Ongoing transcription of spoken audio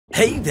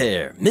Hey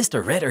there,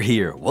 Mr. Redder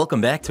here. Welcome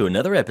back to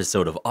another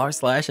episode of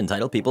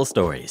r/EntitledPeople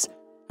Stories.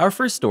 Our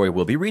first story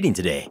we'll be reading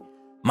today.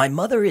 My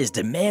mother is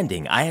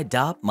demanding I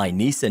adopt my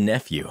niece and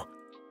nephew.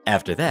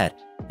 After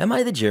that, am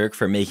I the jerk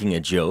for making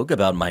a joke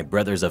about my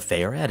brother's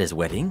affair at his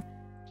wedding?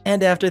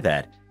 And after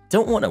that,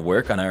 don't want to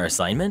work on our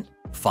assignment?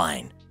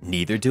 Fine,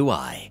 neither do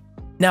I.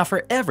 Now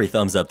for every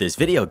thumbs up this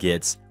video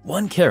gets,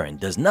 one Karen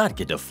does not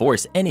get to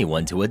force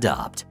anyone to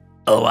adopt.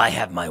 Oh, I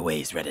have my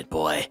ways, Reddit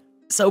boy.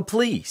 So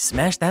please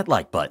smash that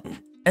like button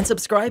and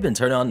subscribe and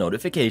turn on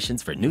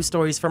notifications for new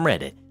stories from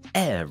Reddit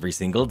every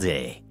single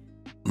day.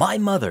 My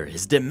mother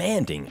is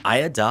demanding I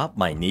adopt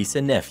my niece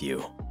and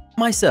nephew.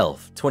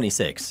 Myself,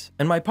 26,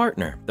 and my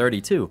partner,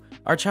 32,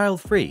 are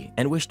child-free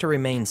and wish to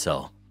remain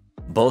so.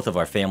 Both of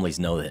our families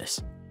know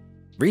this.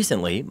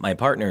 Recently, my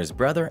partner's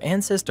brother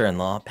and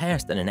sister-in-law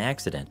passed in an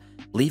accident,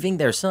 leaving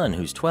their son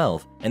who's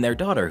 12 and their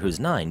daughter who's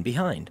 9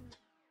 behind.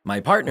 My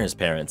partner's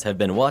parents have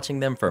been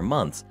watching them for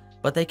months,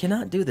 but they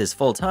cannot do this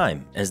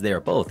full-time as they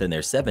are both in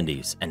their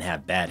 70s and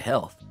have bad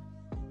health.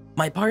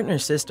 My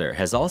partner's sister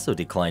has also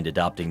declined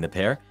adopting the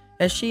pair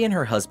as she and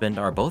her husband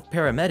are both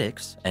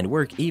paramedics and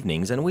work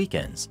evenings and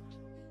weekends.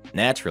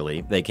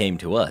 Naturally, they came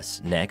to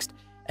us next,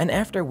 and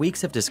after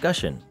weeks of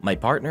discussion, my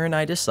partner and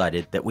I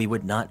decided that we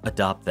would not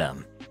adopt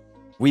them.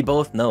 We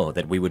both know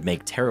that we would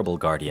make terrible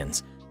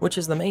guardians, which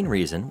is the main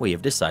reason we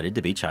have decided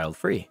to be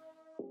child-free.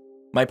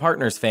 My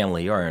partner's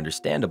family are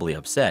understandably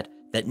upset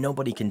that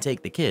nobody can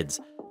take the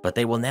kids, but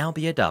they will now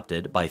be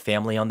adopted by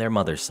family on their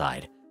mother's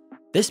side.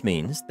 This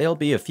means they'll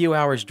be a few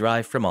hours'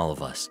 drive from all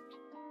of us.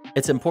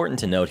 It's important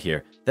to note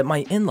here that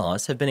my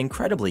in-laws have been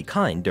incredibly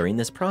kind during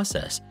this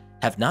process,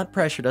 have not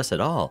pressured us at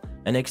all,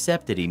 and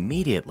accepted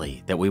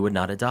immediately that we would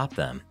not adopt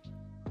them.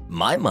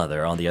 My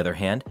mother, on the other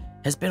hand,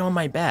 has been on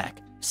my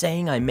back,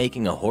 saying I'm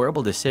making a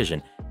horrible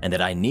decision and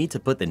that I need to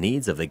put the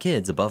needs of the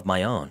kids above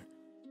my own.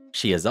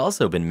 She has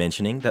also been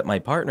mentioning that my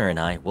partner and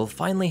I will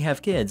finally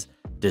have kids,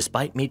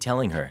 despite me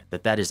telling her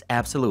that that is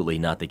absolutely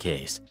not the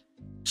case.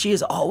 She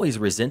has always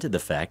resented the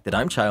fact that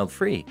I'm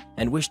child-free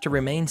and wish to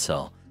remain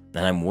so,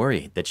 and I'm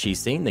worried that she's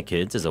seeing the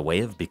kids as a way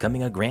of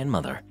becoming a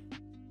grandmother.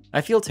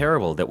 I feel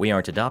terrible that we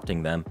aren't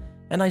adopting them,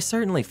 and I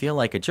certainly feel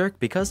like a jerk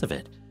because of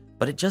it,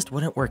 but it just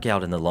wouldn't work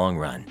out in the long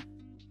run.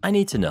 I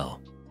need to know,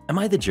 am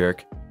I the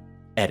jerk?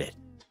 Edit.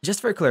 Just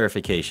for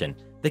clarification,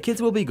 the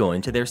kids will be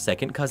going to their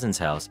second cousin's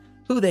house,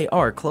 who they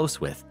are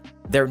close with.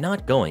 They're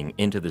not going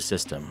into the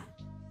system.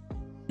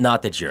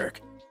 Not the jerk.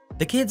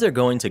 The kids are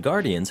going to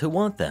guardians who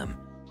want them.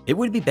 It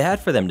would be bad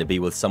for them to be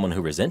with someone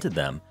who resented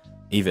them,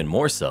 even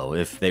more so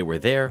if they were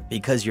there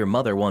because your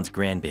mother wants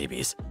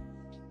grandbabies.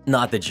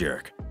 Not the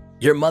jerk.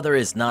 Your mother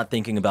is not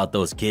thinking about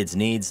those kids'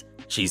 needs.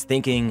 She's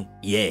thinking,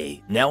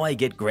 yay, now I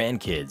get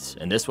grandkids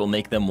and this will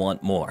make them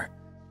want more.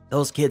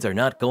 Those kids are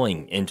not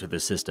going into the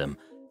system.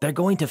 They're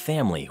going to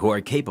family who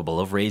are capable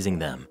of raising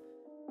them.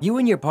 You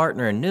and your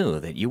partner knew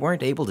that you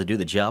weren't able to do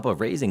the job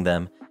of raising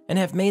them and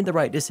have made the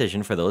right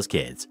decision for those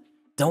kids.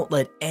 Don't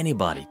let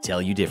anybody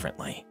tell you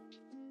differently.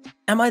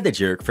 Am I the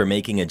jerk for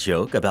making a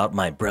joke about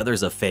my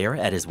brother's affair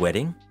at his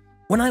wedding?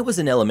 When I was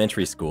in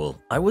elementary school,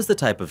 I was the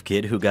type of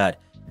kid who got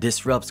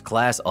disrupts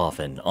class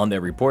often on their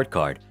report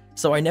card,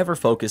 so I never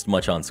focused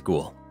much on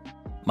school.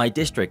 My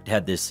district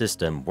had this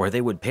system where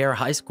they would pair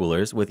high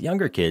schoolers with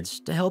younger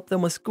kids to help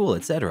them with school,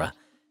 etc.,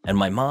 and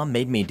my mom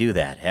made me do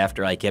that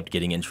after I kept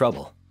getting in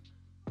trouble.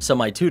 So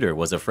my tutor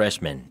was a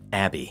freshman,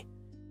 Abby.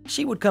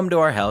 She would come to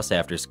our house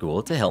after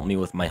school to help me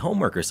with my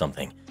homework or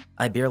something.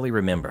 I barely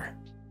remember.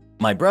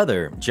 My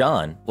brother,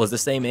 John, was the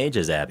same age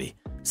as Abby,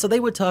 so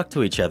they would talk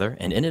to each other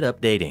and ended up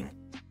dating.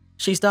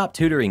 She stopped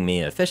tutoring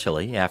me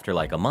officially after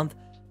like a month,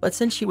 but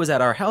since she was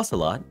at our house a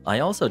lot, I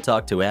also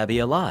talked to Abby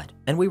a lot,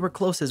 and we were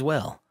close as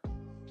well.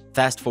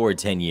 Fast forward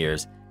 10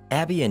 years,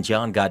 Abby and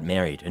John got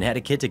married and had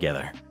a kid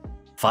together.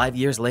 5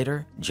 years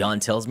later, John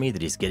tells me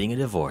that he's getting a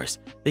divorce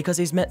because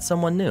he's met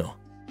someone new.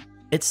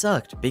 It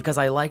sucked because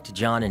I liked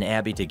John and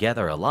Abby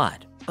together a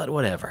lot, but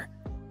whatever.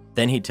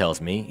 Then he tells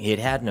me he had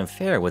had an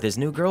affair with his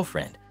new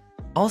girlfriend.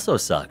 Also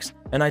sucks,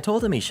 and I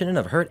told him he shouldn't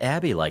have hurt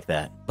Abby like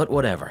that, but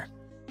whatever.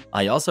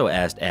 I also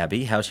asked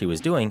Abby how she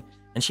was doing,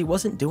 and she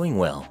wasn't doing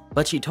well,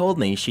 but she told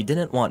me she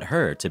didn't want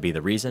her to be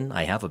the reason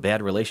I have a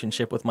bad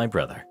relationship with my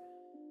brother.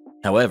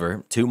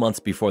 However, 2 months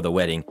before the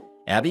wedding,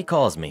 Abby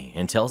calls me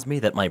and tells me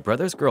that my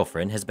brother's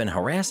girlfriend has been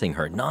harassing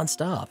her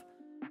nonstop.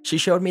 She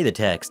showed me the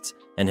texts,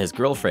 and his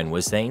girlfriend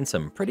was saying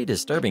some pretty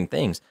disturbing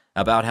things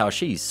about how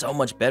she's so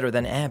much better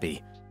than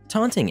Abby,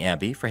 taunting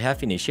Abby for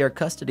having to share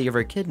custody of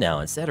her kid now,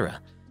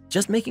 etc.,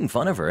 just making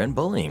fun of her and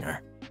bullying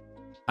her.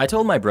 I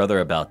told my brother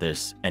about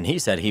this, and he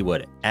said he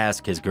would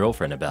ask his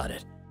girlfriend about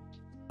it.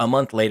 A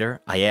month later,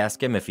 I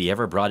asked him if he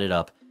ever brought it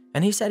up,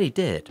 and he said he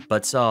did,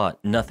 but saw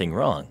nothing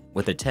wrong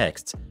with the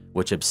texts,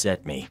 which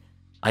upset me.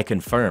 I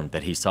confirmed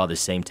that he saw the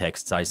same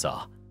texts I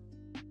saw.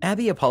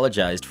 Abby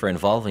apologized for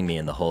involving me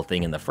in the whole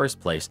thing in the first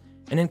place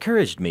and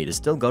encouraged me to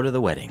still go to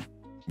the wedding,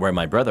 where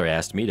my brother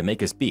asked me to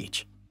make a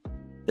speech.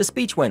 The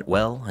speech went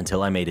well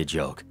until I made a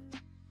joke.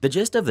 The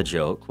gist of the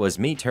joke was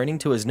me turning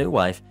to his new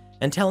wife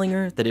and telling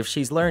her that if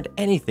she's learned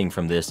anything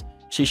from this,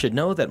 she should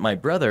know that my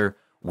brother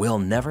will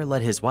never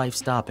let his wife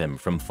stop him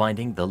from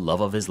finding the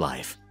love of his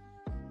life.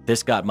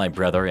 This got my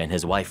brother and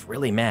his wife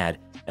really mad,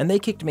 and they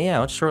kicked me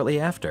out shortly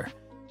after,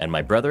 and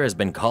my brother has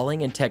been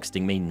calling and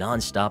texting me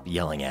nonstop,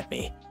 yelling at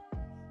me.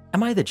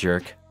 Am I the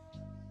jerk?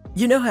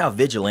 You know how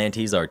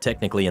vigilantes are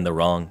technically in the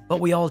wrong, but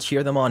we all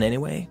cheer them on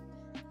anyway?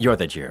 You're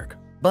the jerk,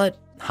 but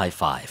high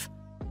five.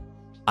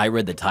 I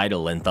read the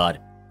title and thought,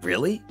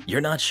 really?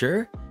 You're not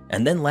sure?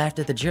 And then laughed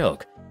at the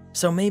joke,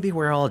 so maybe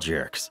we're all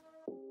jerks.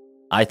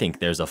 I think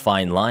there's a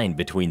fine line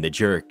between the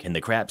jerk and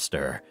the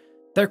crapster.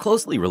 They're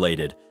closely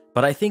related,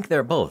 but I think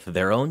they're both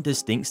their own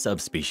distinct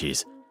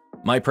subspecies.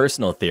 My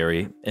personal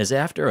theory is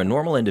after a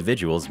normal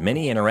individual's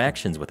many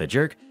interactions with a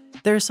jerk,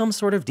 there's some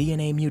sort of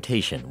DNA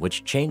mutation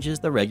which changes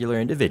the regular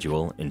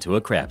individual into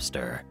a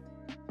crapster.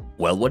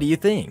 Well, what do you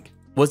think?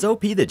 Was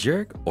OP the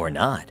jerk or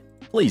not?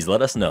 Please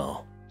let us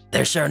know.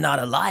 They're sure not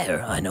a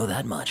liar, I know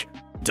that much.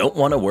 Don't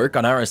want to work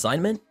on our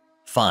assignment?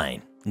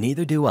 Fine,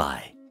 neither do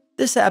I.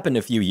 This happened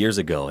a few years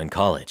ago in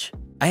college.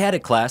 I had a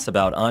class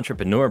about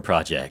entrepreneur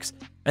projects,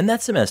 and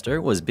that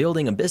semester was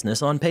building a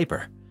business on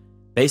paper.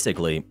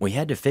 Basically, we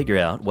had to figure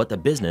out what the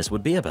business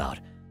would be about,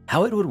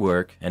 how it would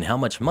work, and how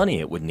much money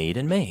it would need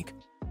and make.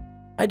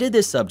 I did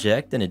this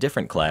subject in a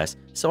different class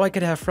so I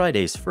could have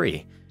Fridays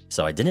free,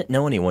 so I didn't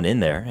know anyone in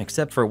there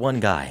except for one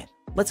guy.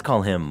 Let's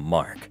call him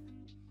Mark.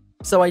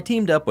 So I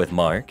teamed up with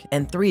Mark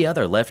and 3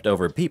 other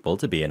leftover people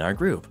to be in our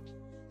group.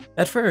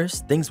 At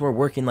first, things were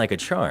working like a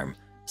charm,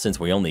 since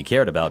we only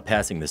cared about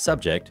passing the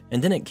subject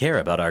and didn't care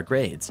about our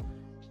grades.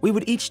 We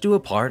would each do a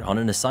part on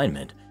an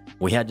assignment.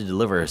 We had to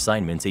deliver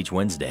assignments each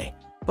Wednesday,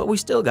 but we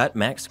still got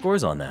max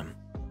scores on them.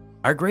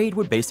 Our grade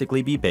would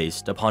basically be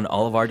based upon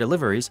all of our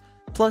deliveries,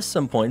 plus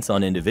some points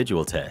on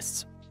individual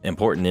tests.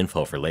 Important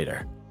info for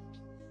later.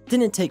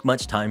 Didn't take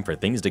much time for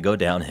things to go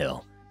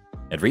downhill.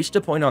 It reached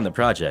a point on the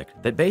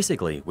project that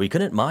basically we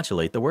couldn't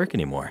modulate the work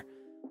anymore.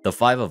 The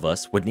 5 of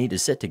us would need to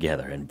sit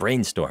together and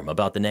brainstorm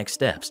about the next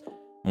steps,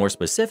 more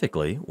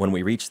specifically when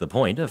we reached the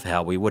point of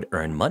how we would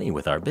earn money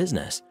with our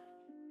business.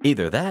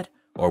 Either that,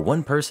 or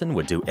one person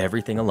would do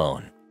everything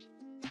alone.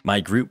 My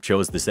group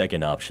chose the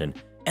second option,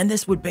 and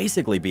this would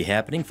basically be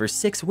happening for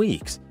 6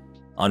 weeks.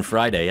 On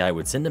Friday, I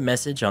would send a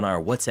message on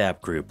our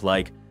WhatsApp group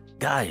like,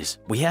 guys,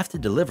 we have to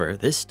deliver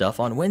this stuff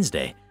on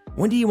Wednesday.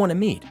 When do you want to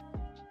meet?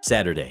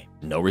 Saturday,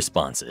 no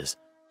responses.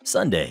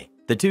 Sunday,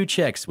 the 2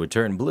 checks would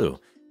turn blue,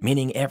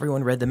 meaning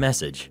everyone read the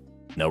message.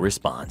 No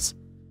response.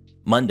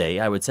 Monday,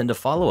 I would send a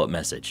follow-up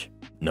message.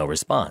 No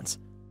response.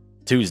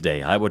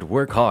 Tuesday, I would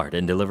work hard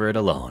and deliver it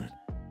alone.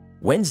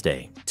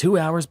 Wednesday, 2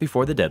 hours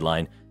before the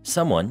deadline,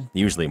 someone,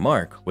 usually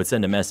Mark, would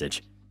send a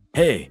message.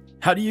 Hey,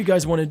 how do you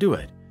guys want to do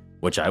it?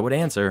 Which I would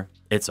answer,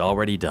 it's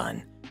already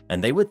done.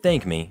 And they would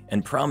thank me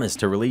and promise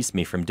to release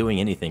me from doing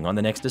anything on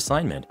the next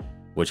assignment,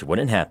 which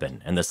wouldn't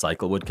happen and the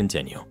cycle would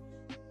continue.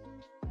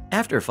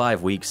 After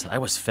 5 weeks, I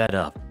was fed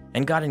up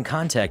and got in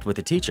contact with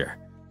the teacher.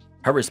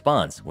 Her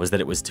response was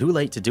that it was too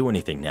late to do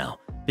anything now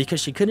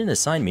because she couldn't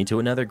assign me to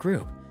another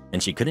group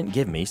and she couldn't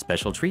give me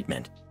special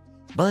treatment.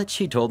 But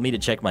she told me to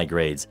check my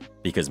grades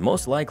because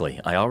most likely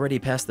I already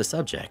passed the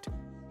subject.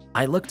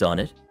 I looked on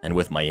it, and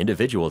with my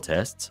individual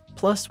tests,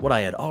 plus what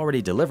I had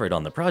already delivered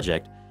on the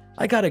project,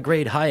 I got a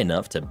grade high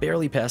enough to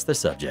barely pass the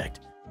subject.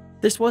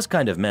 This was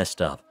kind of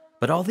messed up,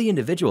 but all the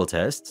individual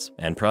tests,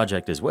 and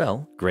project as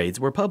well, grades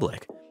were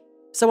public.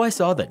 So I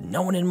saw that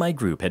no one in my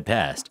group had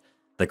passed.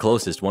 The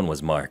closest one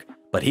was Mark,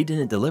 but he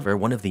didn't deliver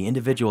one of the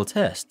individual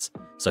tests,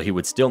 so he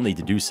would still need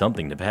to do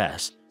something to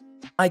pass.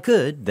 I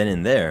could, then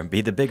and there,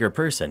 be the bigger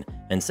person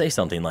and say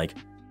something like,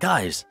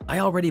 guys, I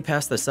already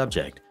passed the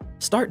subject.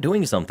 Start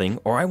doing something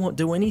or I won't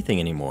do anything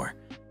anymore.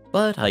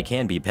 But I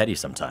can be petty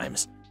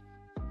sometimes.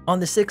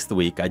 On the 6th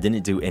week, I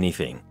didn't do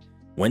anything.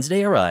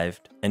 Wednesday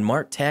arrived, and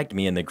Mark tagged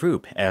me in the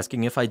group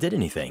asking if I did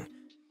anything.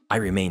 I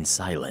remained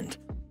silent.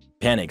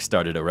 Panic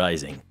started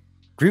arising.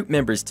 Group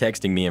members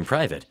texting me in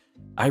private.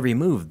 I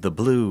removed the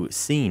blue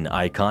 "seen"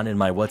 icon in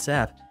my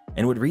WhatsApp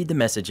and would read the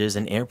messages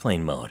in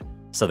airplane mode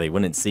so they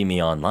wouldn't see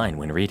me online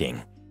when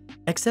reading.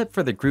 Except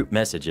for the group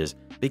messages,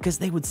 because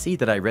they would see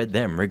that I read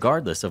them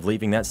regardless of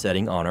leaving that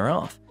setting on or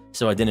off,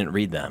 so I didn't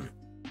read them.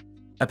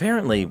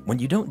 Apparently, when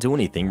you don't do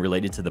anything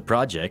related to the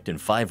project in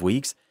 5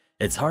 weeks,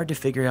 it's hard to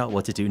figure out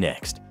what to do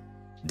next.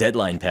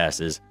 Deadline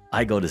passes,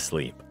 I go to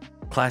sleep.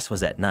 Class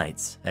was at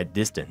nights, at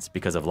distance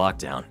because of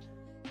lockdown.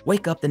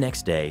 Wake up the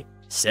next day,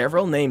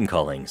 several name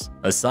callings,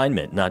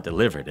 assignment not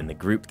delivered, and the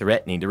group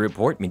threatening to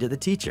report me to the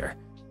teacher.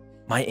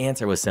 My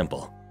answer was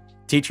simple.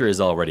 Teacher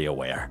is already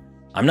aware.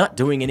 I'm not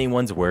doing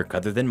anyone's work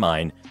other than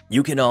mine.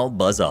 You can all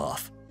buzz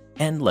off.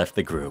 And left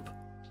the group.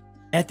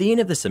 At the end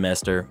of the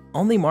semester,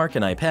 only Mark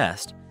and I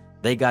passed.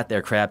 They got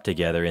their crap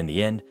together in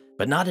the end,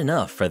 but not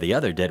enough for the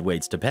other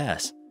deadweights to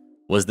pass.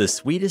 Was the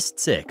sweetest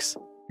 6.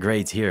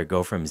 Grades here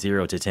go from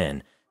 0 to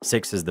 10.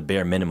 6 is the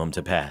bare minimum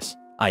to pass.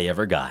 I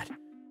ever got.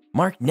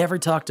 Mark never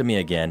talked to me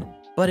again,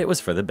 but it was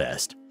for the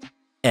best.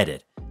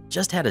 Edit.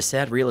 Just had a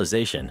sad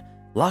realization.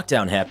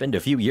 Lockdown happened a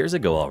few years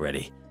ago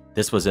already.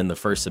 This was in the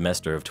first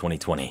semester of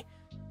 2020.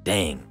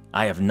 Dang,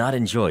 I have not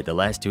enjoyed the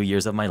last 2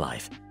 years of my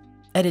life.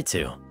 Edit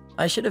 2.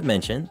 I should have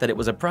mentioned that it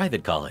was a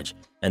private college,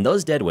 and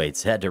those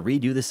deadweights had to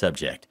redo the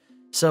subject.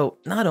 So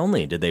not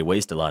only did they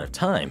waste a lot of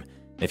time,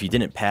 if you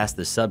didn't pass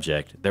the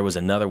subject, there was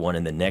another one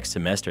in the next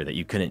semester that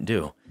you couldn't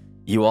do.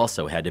 You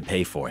also had to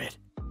pay for it.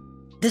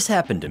 This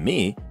happened to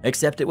me,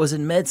 except it was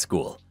in med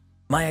school.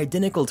 My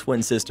identical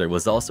twin sister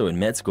was also in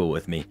med school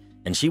with me,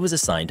 and she was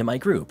assigned to my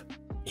group.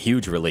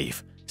 Huge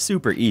relief.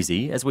 Super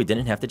easy, as we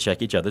didn't have to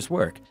check each other's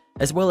work,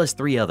 as well as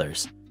 3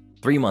 others.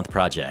 3-month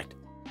project.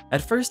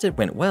 At first it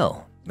went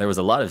well. There was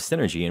a lot of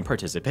synergy and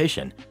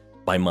participation.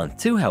 By month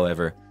 2,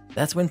 however,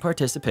 that's when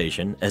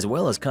participation as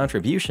well as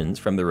contributions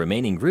from the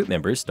remaining group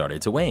members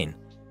started to wane.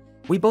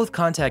 We both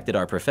contacted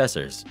our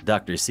professors,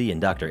 Dr. C and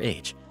Dr.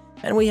 H,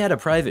 and we had a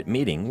private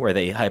meeting where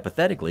they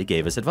hypothetically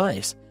gave us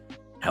advice.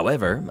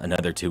 However,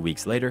 another 2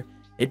 weeks later,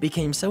 it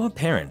became so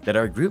apparent that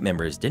our group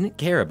members didn't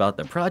care about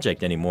the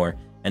project anymore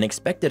and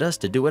expected us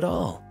to do it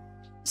all.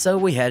 So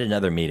we had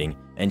another meeting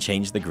and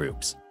changed the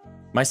groups.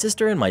 My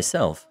sister and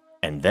myself,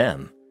 and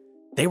them.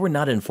 They were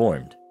not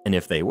informed, and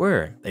if they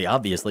were, they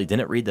obviously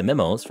didn't read the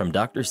memos from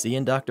Dr. C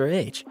and Dr.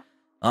 H.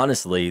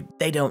 Honestly,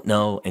 they don't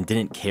know and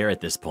didn't care at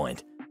this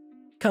point.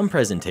 Come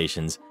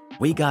presentations,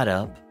 we got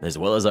up, as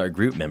well as our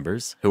group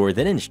members, who were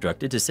then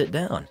instructed to sit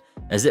down,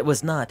 as it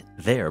was not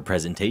their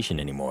presentation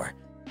anymore.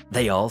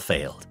 They all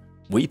failed.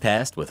 We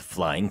passed with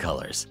flying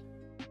colors.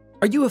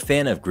 Are you a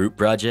fan of group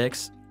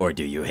projects, or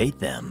do you hate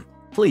them?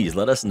 Please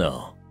let us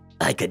know.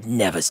 I could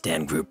never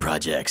stand group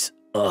projects.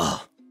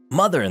 Ugh.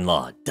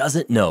 Mother-in-law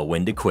doesn't know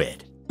when to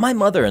quit. My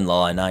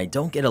mother-in-law and I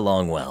don't get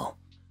along well.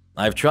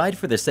 I've tried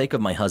for the sake of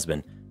my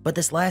husband, but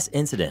this last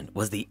incident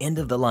was the end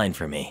of the line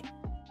for me.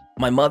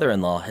 My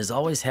mother-in-law has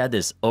always had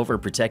this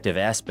overprotective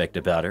aspect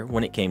about her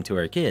when it came to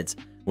her kids,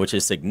 which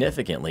has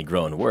significantly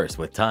grown worse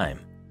with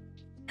time.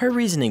 Her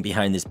reasoning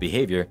behind this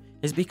behavior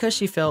is because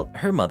she felt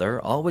her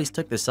mother always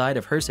took the side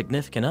of her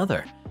significant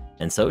other,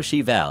 and so she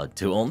vowed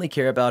to only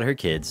care about her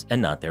kids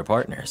and not their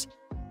partners.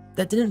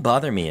 That didn't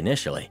bother me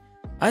initially.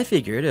 I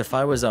figured if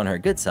I was on her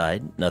good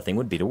side, nothing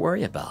would be to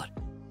worry about.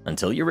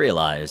 Until you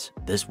realize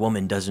this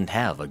woman doesn't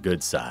have a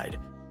good side.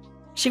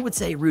 She would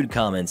say rude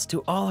comments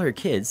to all her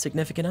kids'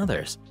 significant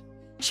others.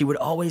 She would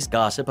always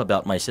gossip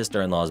about my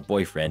sister-in-law's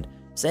boyfriend,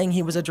 saying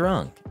he was a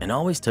drunk and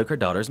always took her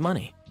daughter's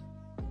money.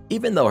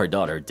 Even though her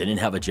daughter didn't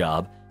have a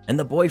job, and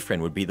the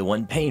boyfriend would be the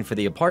one paying for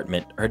the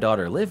apartment her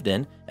daughter lived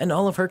in and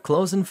all of her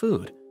clothes and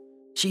food.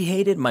 She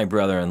hated my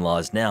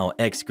brother-in-law's now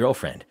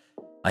ex-girlfriend.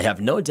 I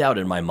have no doubt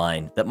in my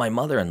mind that my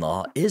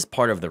mother-in-law is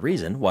part of the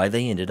reason why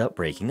they ended up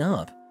breaking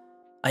up.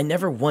 I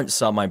never once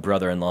saw my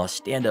brother-in-law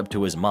stand up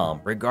to his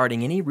mom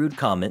regarding any rude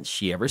comments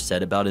she ever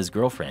said about his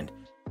girlfriend.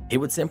 He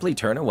would simply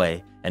turn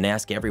away and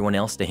ask everyone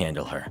else to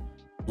handle her.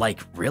 Like,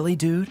 really,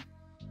 dude?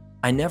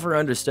 I never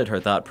understood her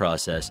thought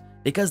process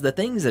because the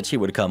things that she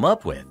would come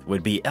up with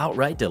would be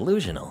outright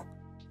delusional.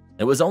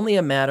 It was only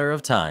a matter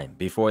of time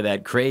before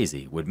that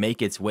crazy would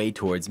make its way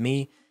towards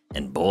me,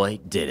 and boy,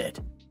 did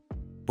it.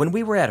 When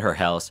we were at her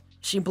house,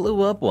 she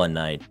blew up one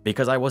night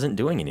because I wasn't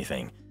doing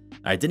anything.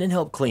 I didn't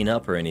help clean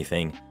up or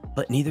anything,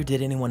 but neither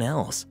did anyone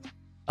else.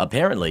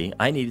 Apparently,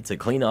 I needed to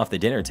clean off the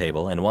dinner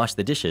table and wash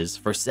the dishes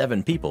for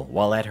 7 people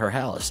while at her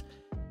house.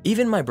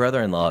 Even my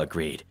brother-in-law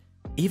agreed,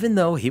 even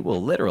though he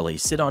will literally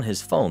sit on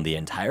his phone the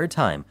entire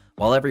time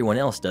while everyone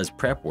else does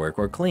prep work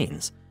or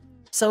cleans.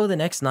 So the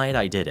next night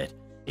I did it,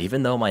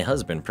 even though my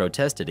husband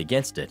protested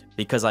against it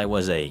because I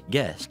was a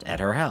guest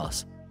at her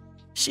house.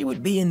 She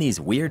would be in these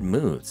weird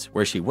moods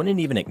where she wouldn't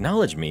even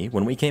acknowledge me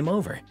when we came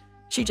over.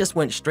 She just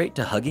went straight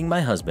to hugging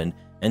my husband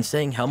and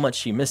saying how much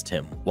she missed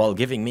him while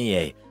giving me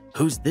a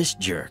 "who's this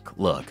jerk"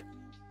 look.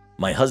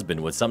 My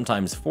husband would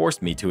sometimes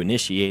force me to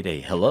initiate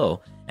a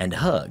hello and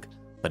hug,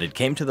 but it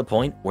came to the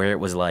point where it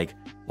was like,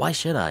 why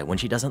should I when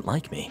she doesn't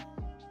like me?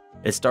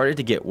 It started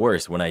to get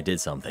worse when I did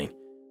something.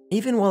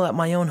 Even while at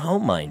my own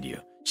home, mind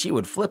you, she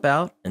would flip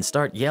out and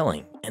start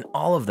yelling, and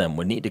all of them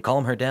would need to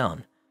calm her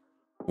down.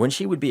 When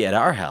she would be at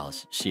our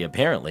house, she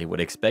apparently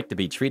would expect to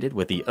be treated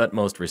with the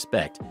utmost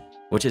respect,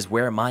 which is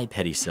where my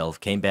petty self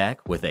came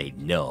back with a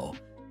no.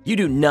 You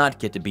do not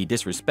get to be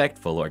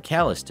disrespectful or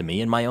callous to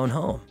me in my own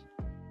home.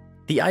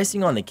 The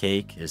icing on the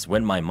cake is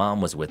when my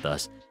mom was with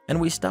us and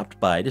we stopped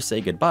by to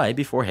say goodbye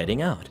before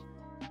heading out.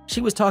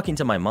 She was talking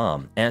to my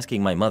mom,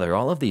 asking my mother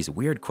all of these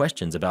weird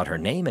questions about her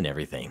name and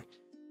everything.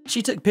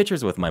 She took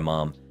pictures with my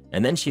mom,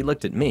 and then she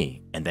looked at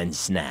me and then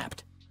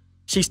snapped.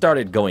 She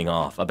started going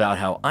off about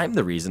how I'm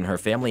the reason her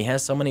family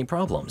has so many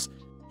problems.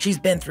 She's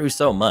been through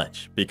so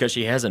much because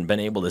she hasn't been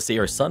able to see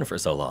her son for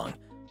so long.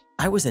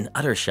 I was in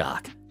utter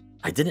shock.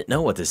 I didn't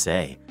know what to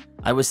say.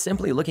 I was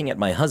simply looking at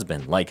my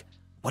husband like,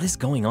 what is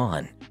going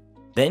on?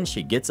 Then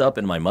she gets up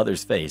in my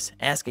mother's face,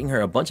 asking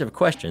her a bunch of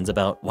questions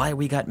about why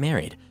we got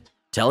married,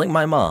 telling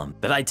my mom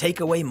that I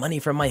take away money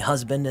from my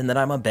husband and that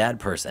I'm a bad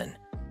person.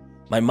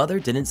 My mother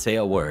didn't say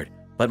a word,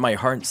 but my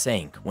heart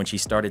sank when she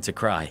started to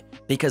cry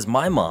because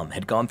my mom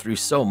had gone through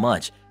so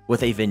much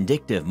with a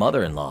vindictive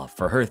mother-in-law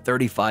for her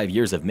 35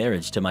 years of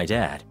marriage to my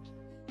dad.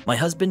 My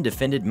husband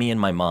defended me and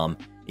my mom,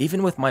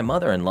 even with my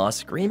mother-in-law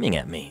screaming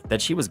at me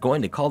that she was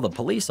going to call the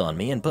police on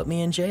me and put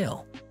me in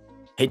jail.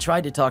 He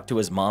tried to talk to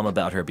his mom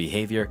about her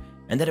behavior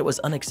and that it was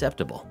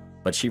unacceptable,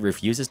 but she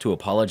refuses to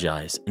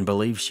apologize and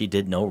believes she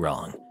did no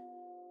wrong.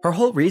 Her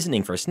whole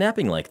reasoning for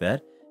snapping like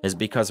that is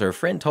because her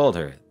friend told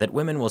her that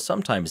women will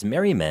sometimes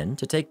marry men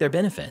to take their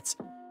benefits.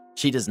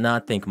 She does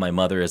not think my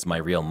mother is my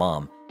real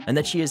mom and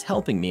that she is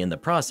helping me in the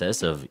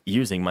process of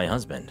using my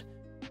husband.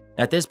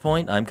 At this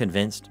point, I'm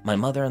convinced my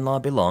mother-in-law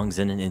belongs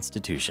in an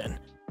institution.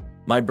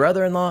 My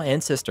brother-in-law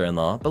and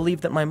sister-in-law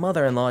believe that my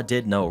mother-in-law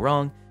did no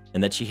wrong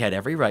and that she had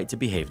every right to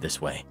behave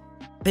this way.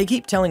 They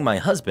keep telling my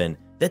husband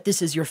that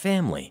this is your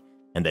family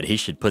and that he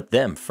should put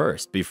them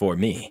first before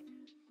me.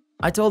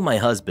 I told my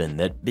husband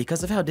that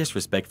because of how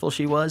disrespectful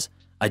she was,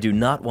 I do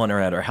not want her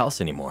at our house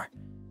anymore.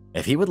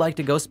 If he would like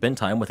to go spend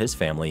time with his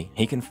family,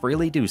 he can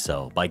freely do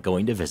so by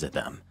going to visit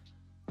them.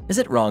 Is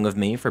it wrong of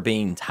me for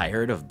being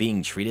tired of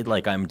being treated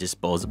like I'm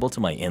disposable to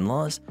my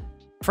in-laws?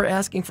 For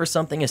asking for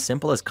something as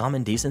simple as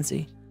common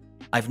decency?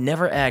 I've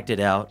never acted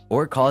out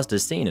or caused a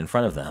scene in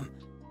front of them.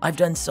 I've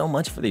done so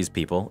much for these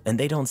people and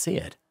they don't see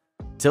it.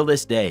 Till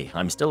this day,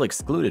 I'm still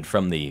excluded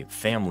from the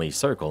family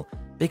circle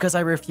because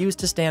I refuse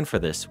to stand for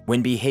this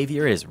when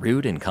behavior is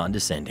rude and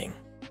condescending.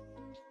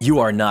 You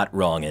are not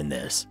wrong in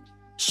this.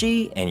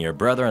 She and your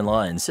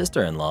brother-in-law and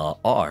sister-in-law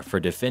are for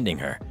defending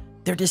her.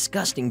 They're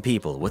disgusting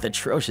people with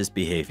atrocious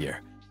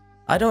behavior.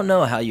 I don't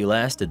know how you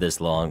lasted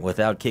this long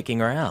without kicking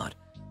her out.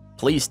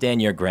 Please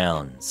stand your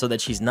ground so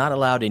that she's not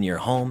allowed in your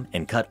home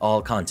and cut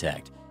all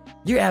contact.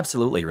 You're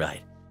absolutely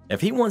right.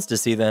 If he wants to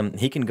see them,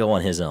 he can go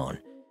on his own.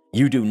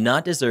 You do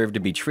not deserve to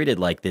be treated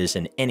like this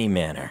in any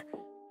manner,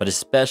 but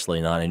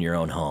especially not in your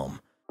own home.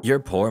 Your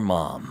poor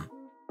mom.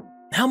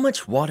 How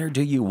much water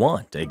do you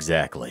want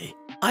exactly?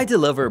 I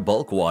deliver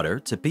bulk water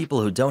to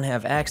people who don't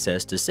have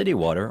access to city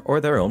water or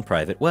their own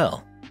private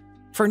well.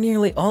 For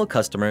nearly all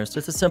customers,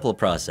 it's a simple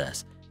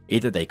process.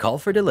 Either they call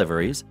for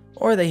deliveries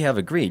or they have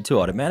agreed to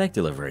automatic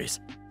deliveries.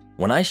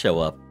 When I show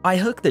up, I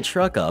hook the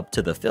truck up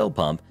to the fill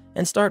pump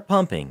and start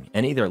pumping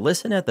and either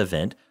listen at the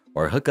vent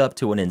or hook up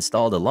to an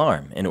installed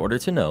alarm in order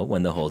to know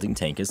when the holding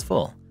tank is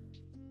full.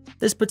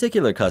 This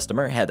particular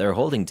customer had their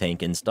holding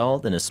tank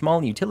installed in a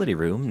small utility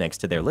room next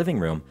to their living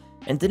room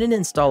and didn't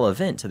install a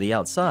vent to the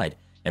outside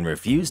and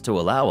refused to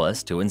allow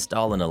us to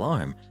install an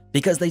alarm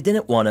because they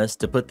didn't want us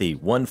to put the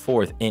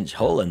 1/4 inch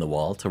hole in the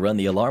wall to run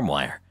the alarm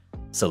wire.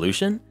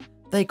 Solution?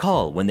 They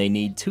call when they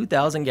need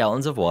 2,000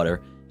 gallons of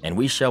water and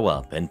we show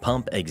up and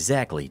pump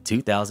exactly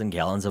 2,000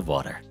 gallons of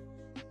water.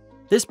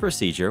 This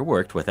procedure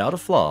worked without a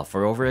flaw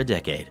for over a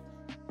decade.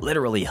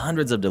 Literally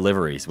hundreds of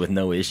deliveries with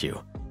no issue.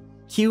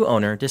 Q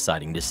owner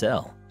deciding to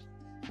sell.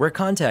 We're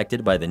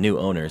contacted by the new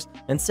owners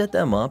and set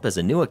them up as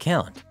a new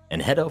account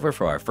and head over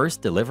for our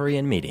first delivery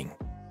and meeting.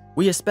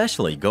 We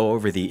especially go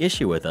over the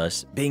issue with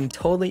us being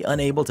totally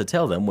unable to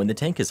tell them when the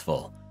tank is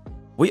full.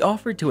 We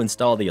offered to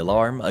install the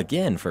alarm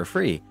again for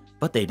free,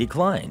 but they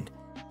declined.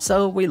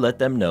 So we let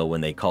them know when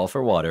they call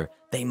for water,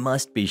 they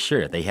must be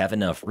sure they have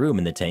enough room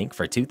in the tank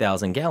for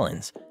 2,000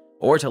 gallons,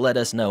 or to let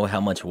us know how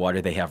much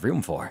water they have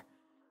room for.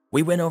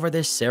 We went over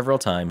this several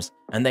times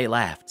and they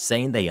laughed,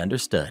 saying they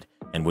understood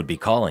and would be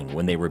calling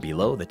when they were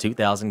below the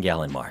 2,000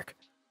 gallon mark.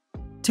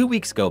 2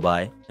 weeks go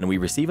by and we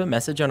receive a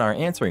message on our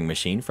answering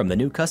machine from the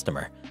new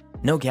customer.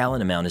 No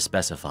gallon amount is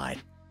specified.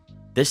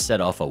 This set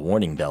off a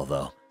warning bell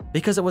though,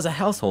 because it was a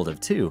household of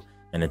 2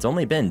 and it's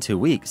only been 2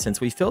 weeks since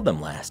we filled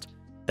them last.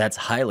 That's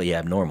highly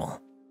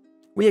abnormal.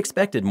 We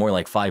expected more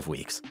like 5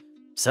 weeks.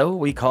 So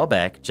we call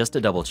back just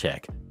to double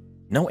check.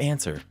 No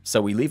answer,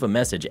 so we leave a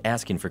message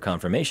asking for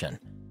confirmation.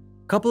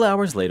 Couple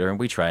hours later,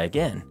 we try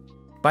again.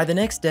 By the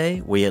next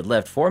day, we had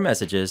left 4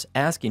 messages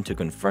asking to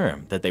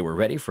confirm that they were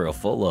ready for a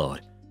full load.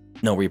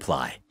 No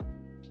reply.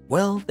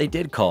 Well, they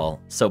did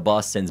call, so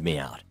boss sends me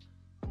out.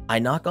 I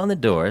knock on the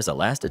door as a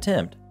last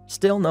attempt,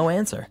 still no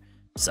answer.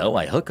 So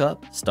I hook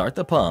up, start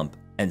the pump,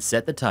 and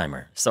set the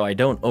timer so I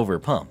don't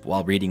overpump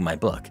while reading my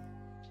book.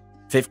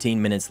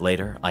 15 minutes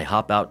later, I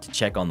hop out to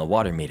check on the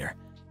water meter.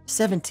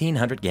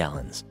 1,700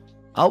 gallons.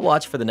 I'll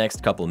watch for the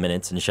next couple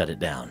minutes and shut it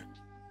down.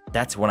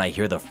 That's when I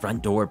hear the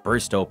front door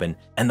burst open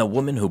and the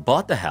woman who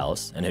bought the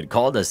house and had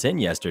called us in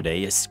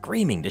yesterday is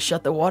screaming to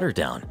shut the water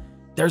down.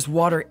 There's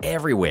water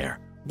everywhere.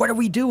 What are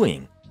we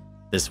doing?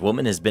 This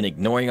woman has been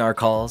ignoring our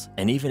calls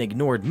and even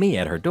ignored me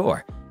at her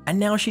door, and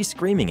now she's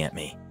screaming at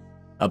me.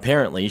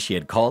 Apparently, she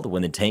had called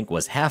when the tank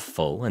was half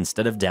full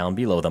instead of down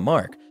below the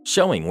mark,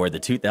 showing where the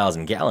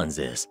 2,000 gallons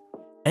is,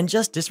 and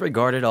just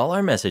disregarded all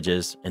our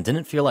messages and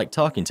didn't feel like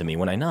talking to me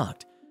when I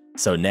knocked.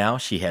 So now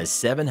she has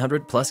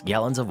 700 plus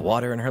gallons of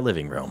water in her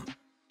living room.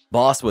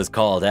 Boss was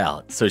called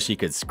out so she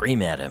could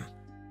scream at him.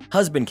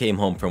 Husband came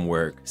home from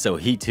work so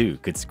he too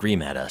could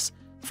scream at us,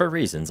 for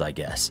reasons I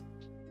guess.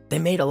 They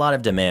made a lot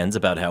of demands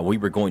about how we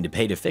were going to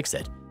pay to fix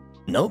it.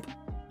 Nope.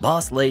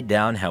 Boss laid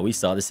down how we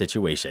saw the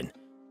situation.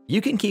 You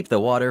can keep the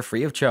water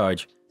free of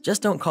charge,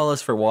 just don't call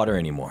us for water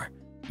anymore.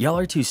 Y'all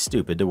are too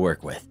stupid to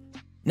work with.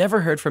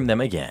 Never heard from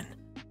them again.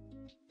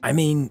 I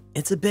mean,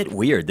 it's a bit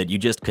weird that you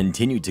just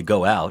continued to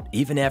go out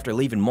even after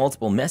leaving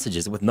multiple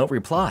messages with no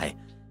reply.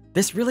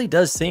 This really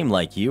does seem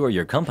like you or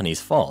your company's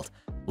fault,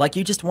 like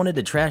you just wanted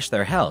to trash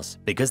their house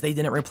because they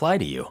didn't reply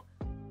to you.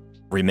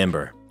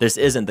 Remember, this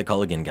isn't the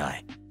Culligan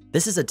guy.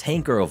 This is a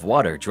tanker of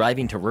water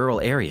driving to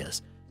rural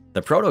areas.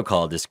 The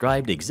protocol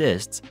described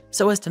exists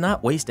so as to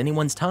not waste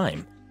anyone's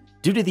time.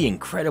 Due to the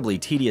incredibly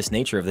tedious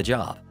nature of the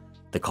job,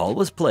 the call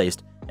was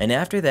placed, and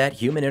after that,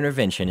 human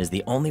intervention is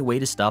the only way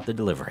to stop the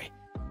delivery.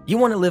 You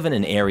want to live in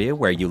an area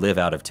where you live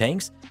out of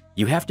tanks?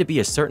 You have to be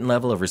a certain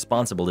level of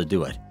responsible to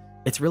do it.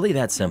 It's really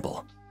that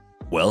simple.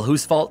 Well,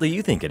 whose fault do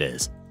you think it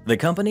is? The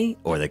company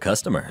or the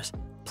customers?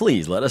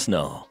 Please let us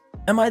know.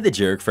 Am I the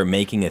jerk for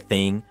making a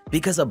thing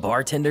because a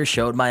bartender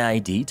showed my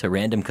ID to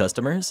random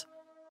customers?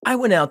 I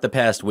went out the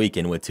past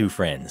weekend with 2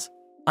 friends.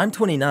 I'm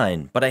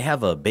 29, but I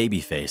have a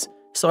baby face,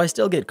 so I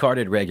still get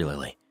carded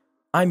regularly.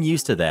 I'm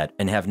used to that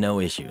and have no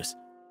issues.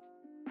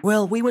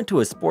 Well, we went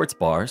to a sports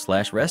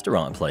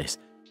bar/restaurant place,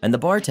 and the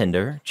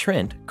bartender,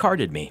 Trent,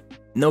 carded me.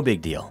 No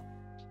big deal.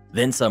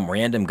 Then some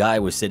random guy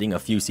was sitting a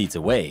few seats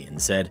away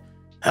and said,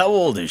 "How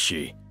old is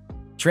she?"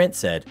 Trent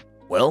said,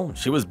 "Well,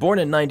 she was born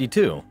in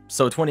 '92,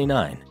 so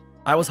 29.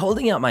 I was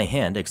holding out my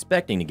hand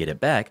expecting to get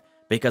it back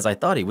because I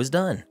thought he was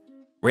done.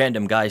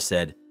 Random guy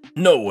said,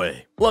 "No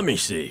way, let me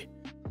see."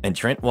 And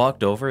Trent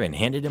walked over and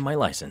handed him my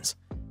license.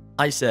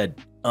 I said,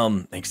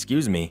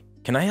 excuse me,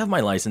 can I have my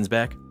license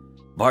back?"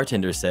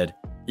 Bartender said,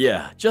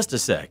 "Yeah, just a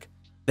sec."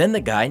 Then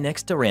the guy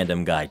next to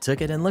random guy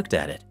took it and looked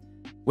at it.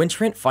 When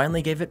Trent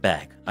finally gave it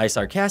back, I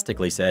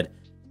sarcastically said,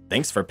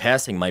 "Thanks for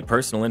passing my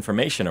personal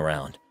information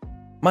around."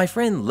 My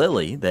friend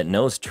Lily, that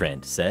knows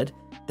Trent, said,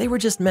 "They were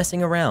just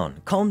messing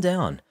around, calm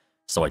down."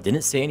 So I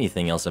didn't say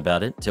anything else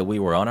about it till we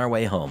were on our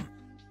way home.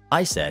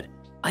 I said,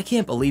 "I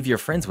can't believe you're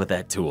friends with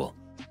that tool."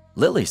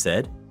 Lily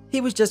said,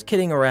 "He was just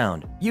kidding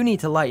around, you need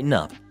to lighten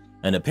up."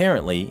 And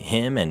apparently,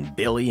 him and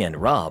Billy and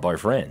Rob are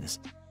friends.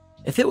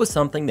 If it was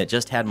something that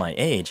just had my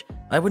age,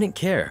 I wouldn't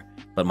care,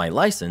 but my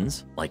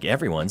license, like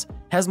everyone's,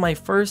 has my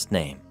first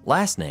name,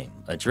 last name,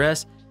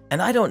 address,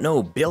 and I don't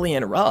know Billy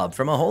and Rob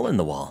from a hole in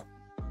the wall.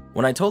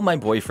 When I told my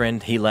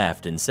boyfriend, he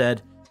laughed and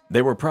said,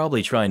 "They were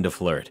probably trying to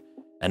flirt,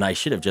 and I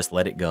should have just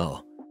let it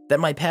go. That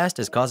my past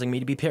is causing me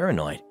to be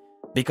paranoid,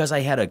 because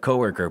I had a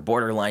coworker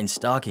borderline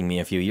stalking me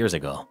a few years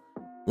ago.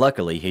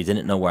 Luckily, he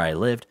didn't know where I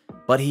lived,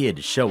 but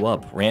he'd show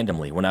up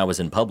randomly when I was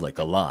in public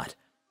a lot.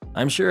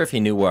 I'm sure if he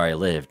knew where I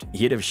lived,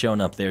 he'd have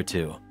shown up there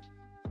too.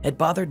 It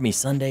bothered me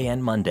Sunday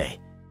and Monday.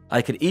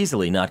 I could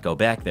easily not go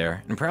back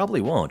there and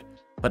probably won't,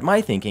 but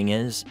my thinking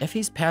is if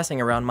he's passing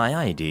around my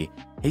ID,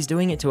 he's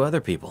doing it to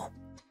other people."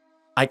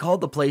 I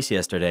called the place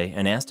yesterday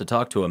and asked to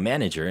talk to a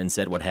manager and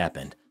said what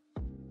happened.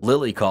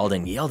 Lily called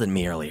and yelled at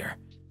me earlier.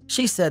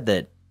 She said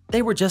that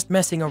they were just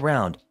messing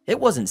around. It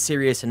wasn't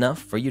serious enough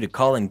for you to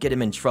call and get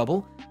him in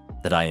trouble.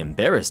 That I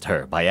embarrassed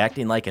her by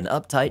acting like an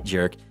uptight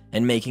jerk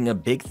and making a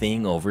big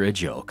thing over a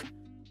joke.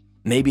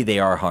 Maybe they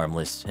are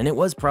harmless, and it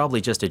was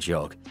probably just a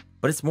joke,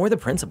 but it's more the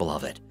principle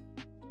of it.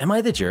 Am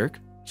I the jerk?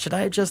 Should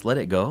I have just let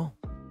it go?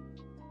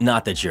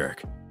 Not the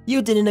jerk.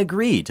 You didn't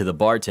agree to the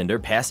bartender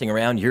passing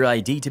around your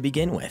ID to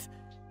begin with.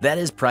 That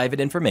is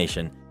private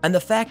information, and the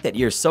fact that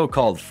your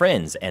so-called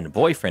friends and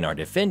boyfriend are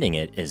defending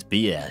it is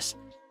BS.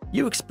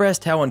 You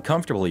expressed how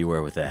uncomfortable you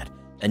were with that,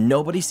 and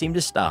nobody seemed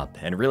to stop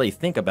and really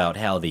think about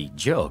how the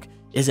joke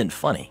isn't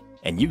funny,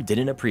 and you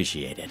didn't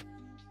appreciate it.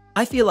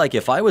 I feel like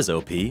if I was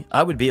OP,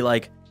 I would be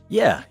like,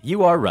 "Yeah,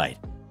 you are right.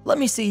 Let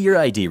me see your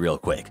ID real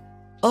quick.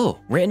 Oh,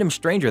 random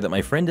stranger that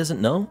my friend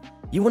doesn't know?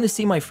 You want to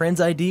see my friend's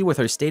ID with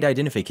her state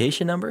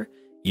identification number?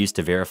 Used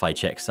to verify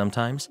checks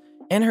sometimes.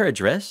 And her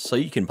address so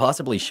you can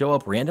possibly show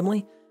up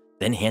randomly?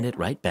 Then hand it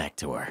right back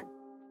to her."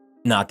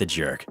 Not the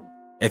jerk.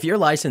 If your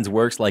license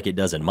works like it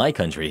does in my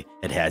country,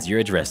 it has your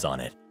address on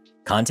it.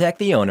 Contact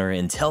the owner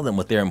and tell them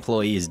what their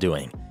employee is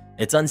doing.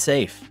 It's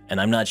unsafe,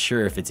 and I'm not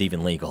sure if it's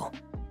even legal.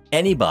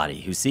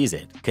 Anybody who sees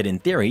it could in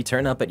theory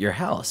turn up at your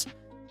house.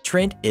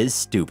 Trent is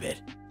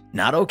stupid.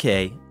 Not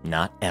okay,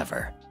 not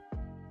ever.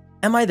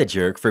 Am I the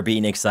jerk for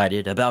being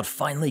excited about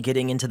finally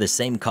getting into the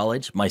same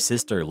college my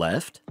sister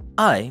left?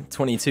 I,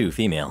 22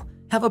 female,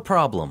 have a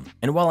problem,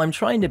 and while I'm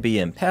trying to be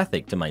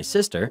empathic to my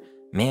sister,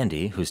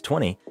 Mandy, who's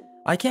 20,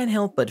 I can't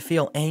help but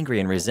feel angry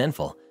and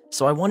resentful,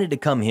 so I wanted to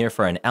come here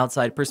for an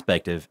outside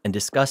perspective and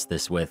discuss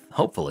this with,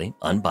 hopefully,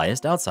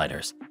 unbiased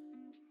outsiders.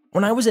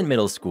 When I was in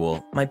middle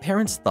school, my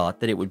parents thought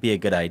that it would be a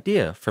good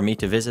idea for me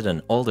to visit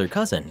an older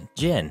cousin,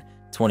 Jen,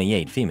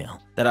 28 female,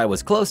 that I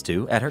was close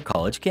to at her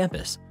college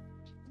campus.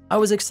 I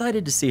was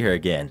excited to see her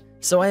again,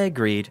 so I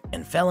agreed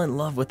and fell in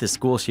love with the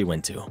school she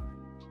went to.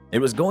 It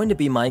was going to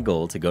be my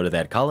goal to go to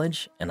that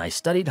college, and I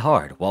studied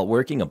hard while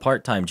working a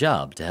part-time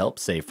job to help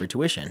save for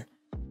tuition.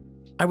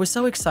 I was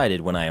so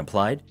excited when I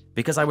applied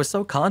because I was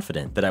so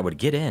confident that I would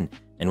get in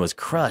and was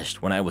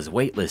crushed when I was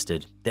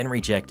waitlisted, then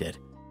rejected.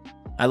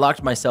 I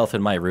locked myself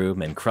in my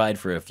room and cried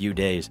for a few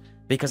days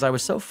because I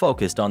was so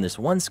focused on this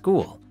one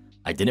school,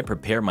 I didn't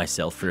prepare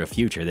myself for a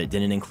future that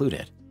didn't include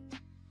it.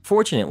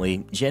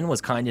 Fortunately, Jen was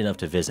kind enough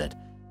to visit,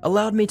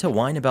 allowed me to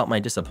whine about my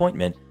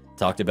disappointment,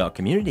 talked about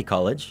community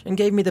college, and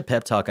gave me the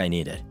pep talk I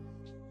needed.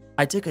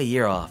 I took a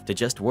year off to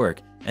just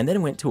work and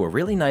then went to a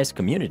really nice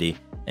community,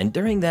 and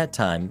during that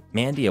time,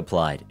 Mandy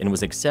applied and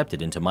was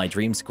accepted into my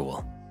dream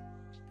school.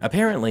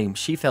 Apparently,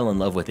 she fell in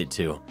love with it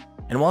too,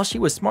 and while she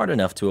was smart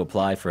enough to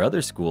apply for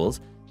other schools,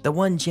 the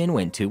one Jen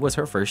went to was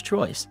her first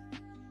choice.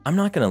 I'm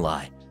not gonna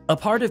lie, a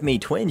part of me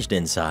twinged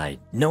inside,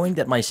 knowing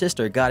that my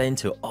sister got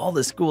into all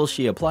the schools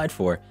she applied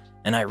for,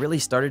 and I really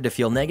started to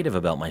feel negative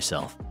about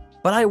myself.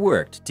 But I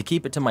worked to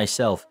keep it to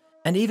myself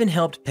and even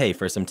helped pay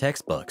for some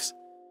textbooks.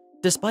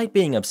 Despite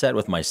being upset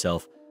with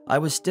myself, I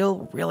was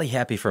still really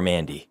happy for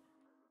Mandy.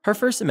 Her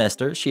first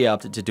semester, she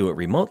opted to do it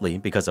remotely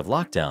because of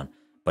lockdown,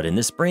 but in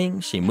the spring,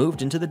 she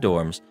moved into the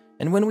dorms,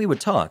 and when we would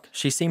talk,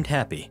 she seemed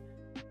happy.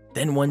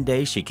 Then one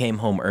day, she came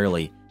home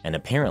early and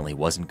apparently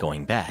wasn't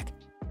going back.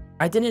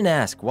 I didn't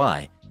ask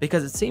why,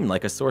 because it seemed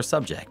like a sore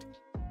subject.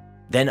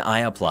 Then I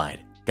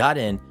applied, got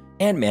in,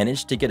 and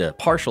managed to get a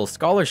partial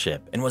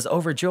scholarship and was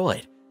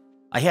overjoyed.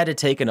 I had to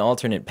take an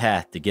alternate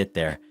path to get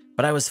there,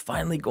 but I was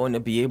finally going to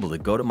be able to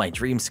go to my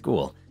dream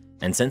school,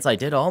 and since I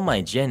did all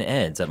my gen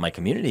eds at my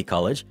community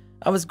college,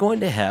 I was going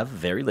to have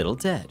very little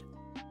debt.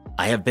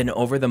 I have been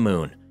over the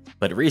moon,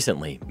 but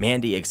recently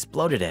Mandy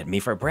exploded at me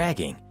for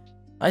bragging.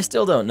 I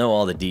still don't know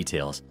all the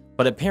details,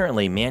 but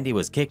apparently Mandy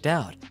was kicked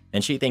out,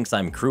 and she thinks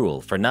I'm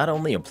cruel for not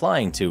only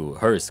applying to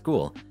her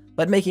school,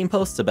 but making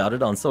posts about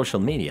it on social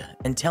media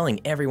and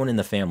telling everyone in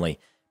the family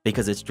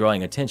because it's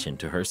drawing attention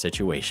to her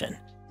situation.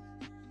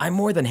 I'm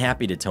more than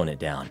happy to tone it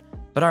down,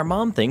 but our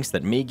mom thinks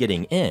that me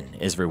getting in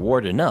is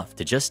reward enough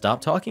to just stop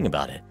talking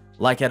about it,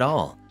 like at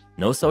all.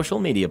 No social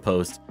media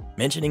posts,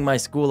 mentioning my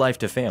school life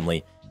to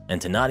family, and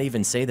to not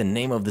even say the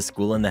name of the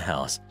school in the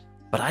house.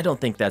 But I don't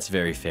think that's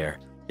very fair,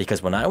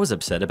 because when I was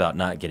upset about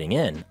not getting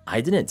in, I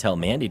didn't tell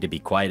Mandy to be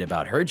quiet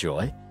about her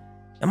joy.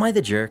 Am I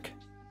the jerk?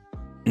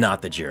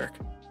 Not the jerk.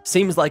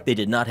 Seems like they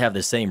did not have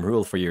the same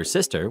rule for your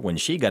sister when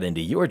she got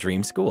into your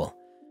dream school.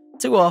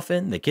 Too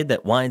often, the kid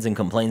that whines and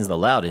complains the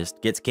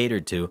loudest gets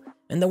catered to,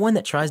 and the one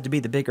that tries to be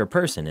the bigger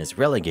person is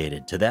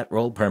relegated to that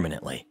role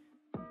permanently.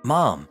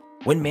 Mom,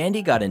 when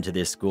Mandy got into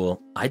this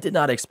school, I did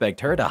not expect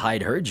her to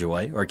hide her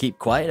joy or keep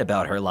quiet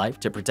about her life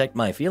to protect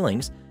my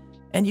feelings,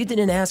 and you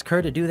didn't ask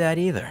her to do that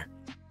either.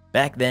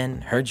 Back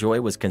then, her joy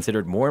was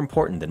considered more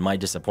important than my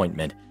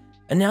disappointment,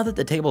 and now that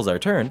the tables are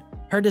turned,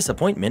 her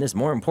disappointment is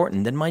more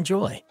important than my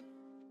joy.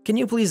 Can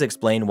you please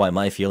explain why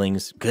my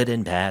feelings, good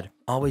and bad,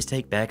 always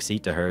take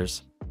backseat to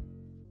hers?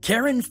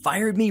 Karen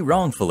fired me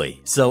wrongfully,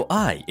 so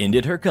I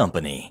ended her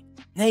company.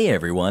 Hey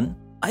everyone,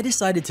 I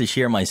decided to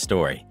share my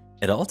story.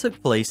 It all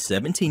took place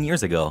 17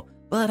 years ago,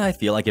 but I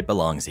feel like it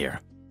belongs here.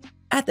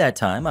 At that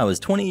time, I was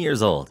 20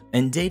 years old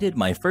and dated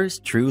my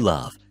first true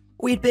love.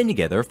 We'd been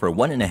together for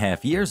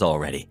 1.5 years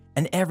already,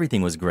 and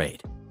everything was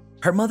great.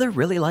 Her mother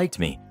really liked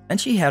me, and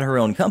she had her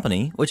own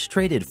company which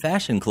traded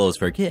fashion clothes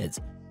for kids.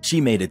 She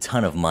made a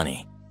ton of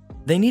money.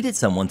 They needed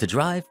someone to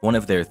drive one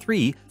of their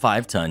 3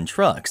 5-ton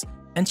trucks,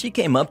 and she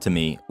came up to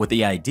me with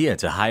the idea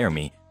to hire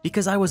me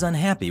because I was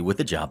unhappy with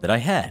the job that I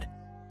had.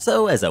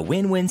 So as a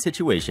win-win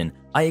situation,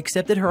 I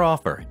accepted her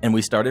offer and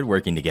we started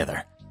working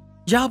together.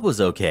 Job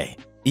was okay,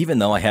 even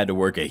though I had to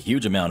work a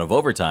huge amount of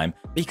overtime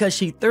because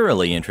she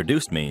thoroughly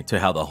introduced me to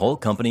how the whole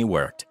company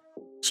worked.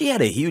 She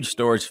had a huge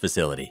storage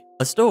facility,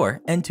 a store,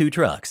 and 2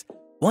 trucks,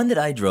 one that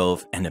I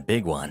drove and a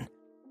big one.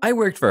 I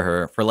worked for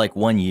her for like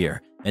 1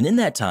 year, and in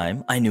that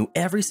time, I knew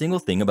every single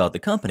thing about the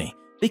company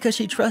because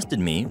she trusted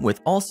me with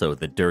also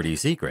the dirty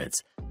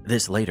secrets.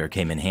 This later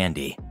came in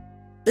handy.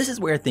 This is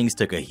where things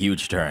took a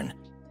huge turn.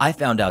 I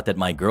found out that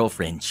my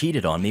girlfriend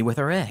cheated on me with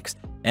her ex,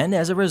 and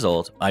as a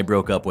result, I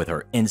broke up with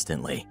her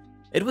instantly.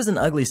 It was an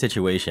ugly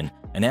situation,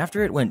 and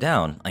after it went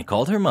down, I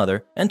called her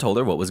mother and told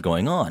her what was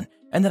going on,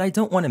 and that I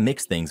don't want to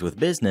mix things with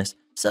business,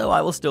 so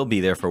I will still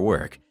be there for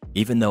work,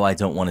 even though I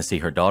don't want to see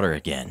her daughter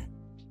again.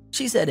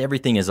 She said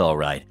everything is all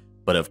right,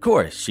 but of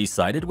course, she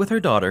sided with her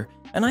daughter,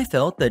 and I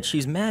felt that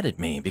she's mad at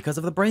me because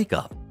of the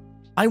breakup.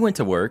 I went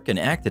to work and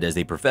acted as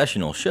a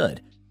professional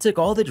should, took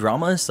all the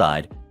drama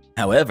aside.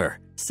 However,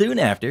 soon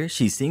after,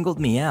 she singled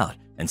me out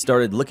and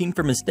started looking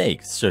for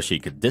mistakes so she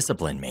could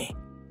discipline me.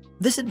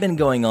 This had been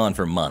going on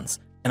for months,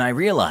 and I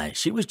realized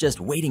she was just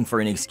waiting for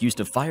an excuse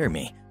to fire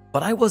me,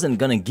 but I wasn't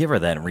gonna give her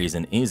that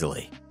reason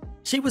easily.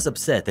 She was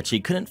upset that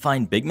she couldn't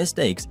find big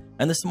mistakes,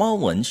 and the small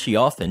ones she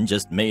often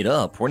just made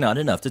up were not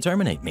enough to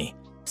terminate me.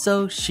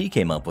 So she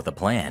came up with a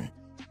plan.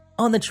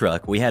 On the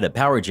truck, we had a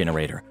power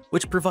generator,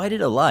 which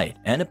provided a light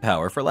and a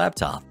power for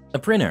laptop, a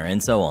printer,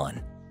 and so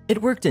on.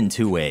 It worked in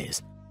 2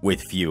 ways,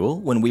 with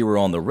fuel when we were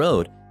on the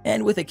road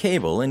and with a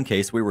cable in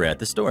case we were at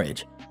the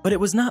storage. But it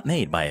was not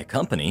made by a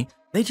company.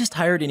 They just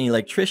hired an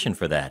electrician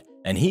for that,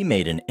 and he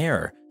made an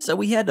error, so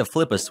we had to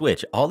flip a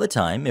switch all the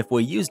time if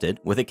we used it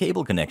with a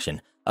cable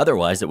connection,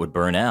 otherwise it would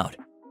burn out.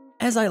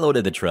 As I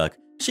loaded the truck,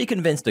 she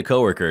convinced a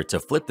coworker to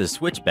flip the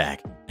switch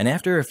back, and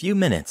after a few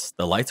minutes,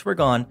 the lights were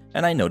gone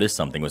and I noticed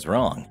something was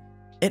wrong.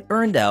 It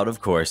burned out, of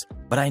course,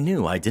 but I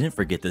knew I didn't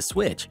forget the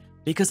switch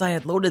because I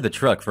had loaded the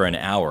truck for an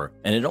hour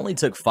and it only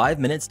took 5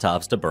 minutes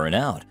tops to burn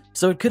out,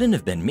 so it couldn't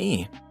have been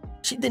me.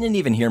 She didn't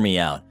even hear me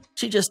out.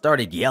 She just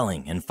started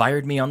yelling and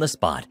fired me on the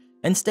spot,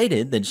 and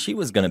stated that she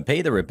was going to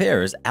pay the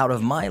repairs out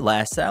of my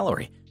last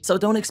salary, so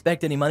don't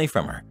expect any money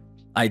from her.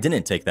 I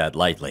didn't take that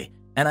lightly,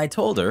 and I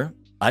told her,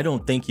 I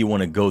don't think you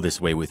want to go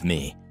this way with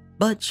me,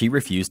 but she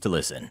refused to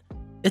listen.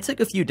 It took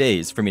a few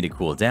days for me to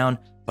cool down,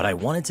 but I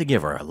wanted to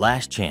give her a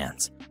last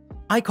chance.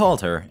 I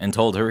called her and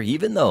told her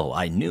even though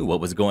I knew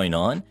what was going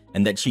on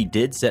and that she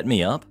did set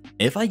me up,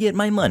 if I get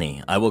my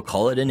money, I will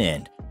call it an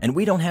end and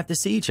we don't have to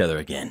see each other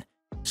again.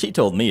 She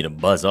told me to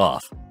buzz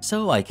off,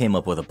 so I came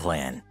up with a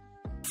plan.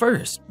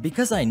 First,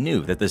 because I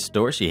knew that the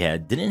store she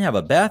had didn't have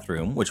a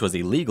bathroom, which was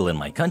illegal in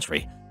my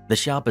country, the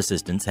shop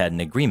assistants had an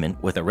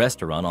agreement with a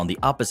restaurant on the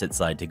opposite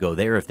side to go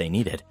there if they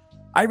needed.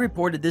 I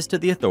reported this to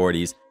the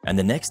authorities, and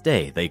the next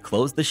day they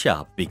closed the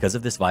shop because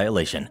of this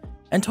violation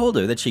and told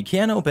her that she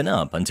can't open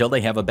up until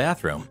they have a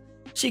bathroom.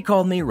 She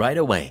called me right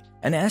away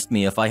and asked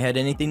me if I had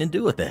anything to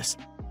do with this.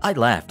 I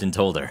laughed and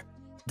told her,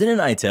 "Didn't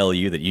I tell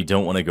you that you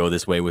don't want to go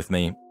this way with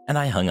me?" And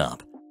I hung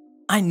up.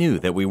 I knew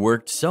that we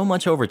worked so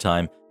much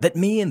overtime that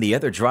me and the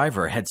other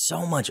driver had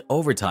so much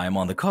overtime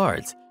on the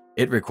cards.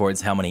 It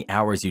records how many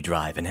hours you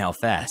drive and how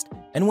fast,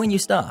 and when you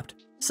stopped.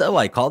 So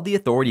I called the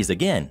authorities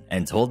again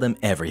and told them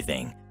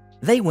everything.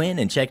 They went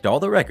and checked all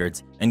the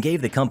records and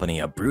gave the company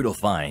a brutal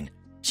fine.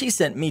 She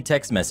sent me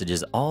text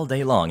messages all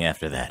day long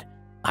after that.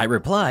 I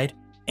replied,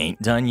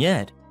 "Ain't done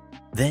yet."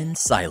 Then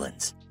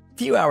silence.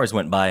 Few hours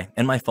went by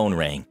and my phone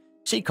rang.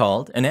 She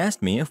called and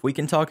asked me if we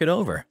can talk it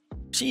over.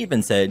 She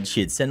even said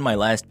she'd send my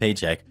last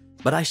paycheck,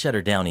 but I shut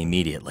her down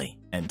immediately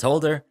and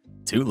told her,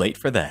 too late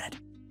for that.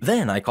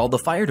 Then I called the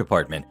fire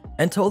department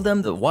and told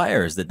them the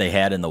wires that they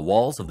had in the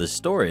walls of the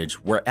storage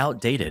were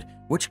outdated,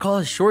 which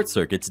caused short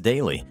circuits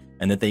daily,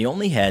 and that they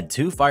only had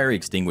 2 fire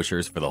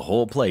extinguishers for the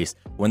whole place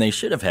when they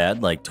should have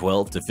had like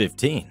 12 to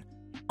 15.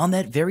 On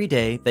that very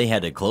day, they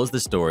had to close the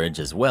storage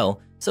as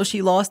well, so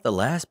she lost the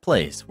last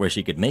place where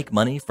she could make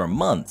money for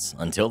months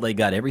until they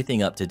got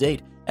everything up to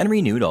date and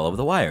renewed all of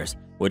the wires,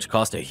 which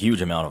cost a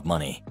huge amount of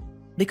money.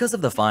 Because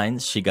of the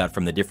fines she got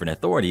from the different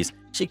authorities,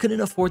 she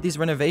couldn't afford these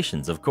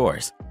renovations, of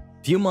course.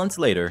 Few months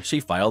later, she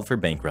filed for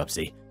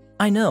bankruptcy.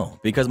 I know,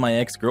 because my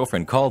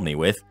ex-girlfriend called me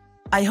with,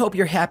 "I hope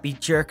you're happy,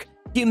 jerk.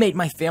 You made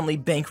my family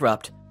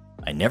bankrupt."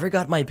 I never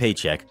got my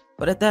paycheck,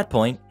 but at that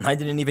point, I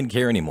didn't even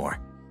care anymore.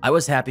 I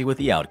was happy with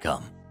the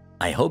outcome.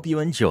 I hope you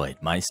enjoyed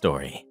my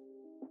story.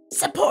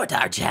 Support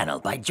our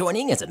channel by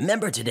joining as a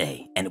member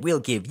today, and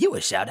we'll give you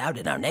a shout out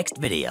in our next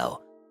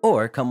video.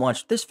 Or come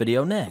watch this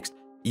video next.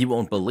 You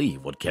won't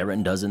believe what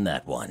Karen does in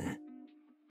that one.